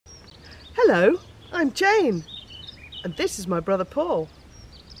Hello, I'm Jane, and this is my brother Paul.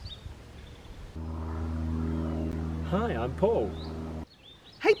 Hi, I'm Paul.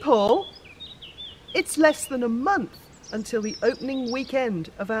 Hey Paul, it's less than a month until the opening weekend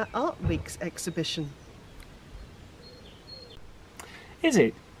of our Artweeks exhibition. Is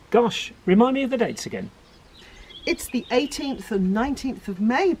it? Gosh, remind me of the dates again. It's the 18th and 19th of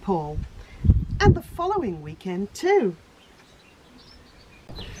May, Paul, and the following weekend too.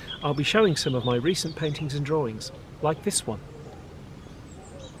 I'll be showing some of my recent paintings and drawings, like this one.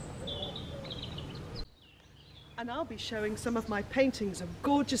 And I'll be showing some of my paintings of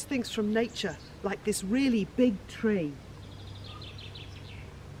gorgeous things from nature, like this really big tree.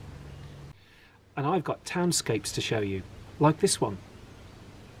 And I've got townscapes to show you, like this one.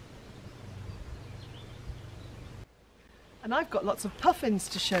 And I've got lots of puffins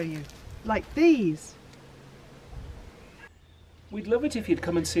to show you, like these. We'd love it if you'd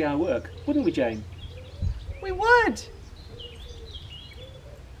come and see our work, wouldn't we, Jane? We would!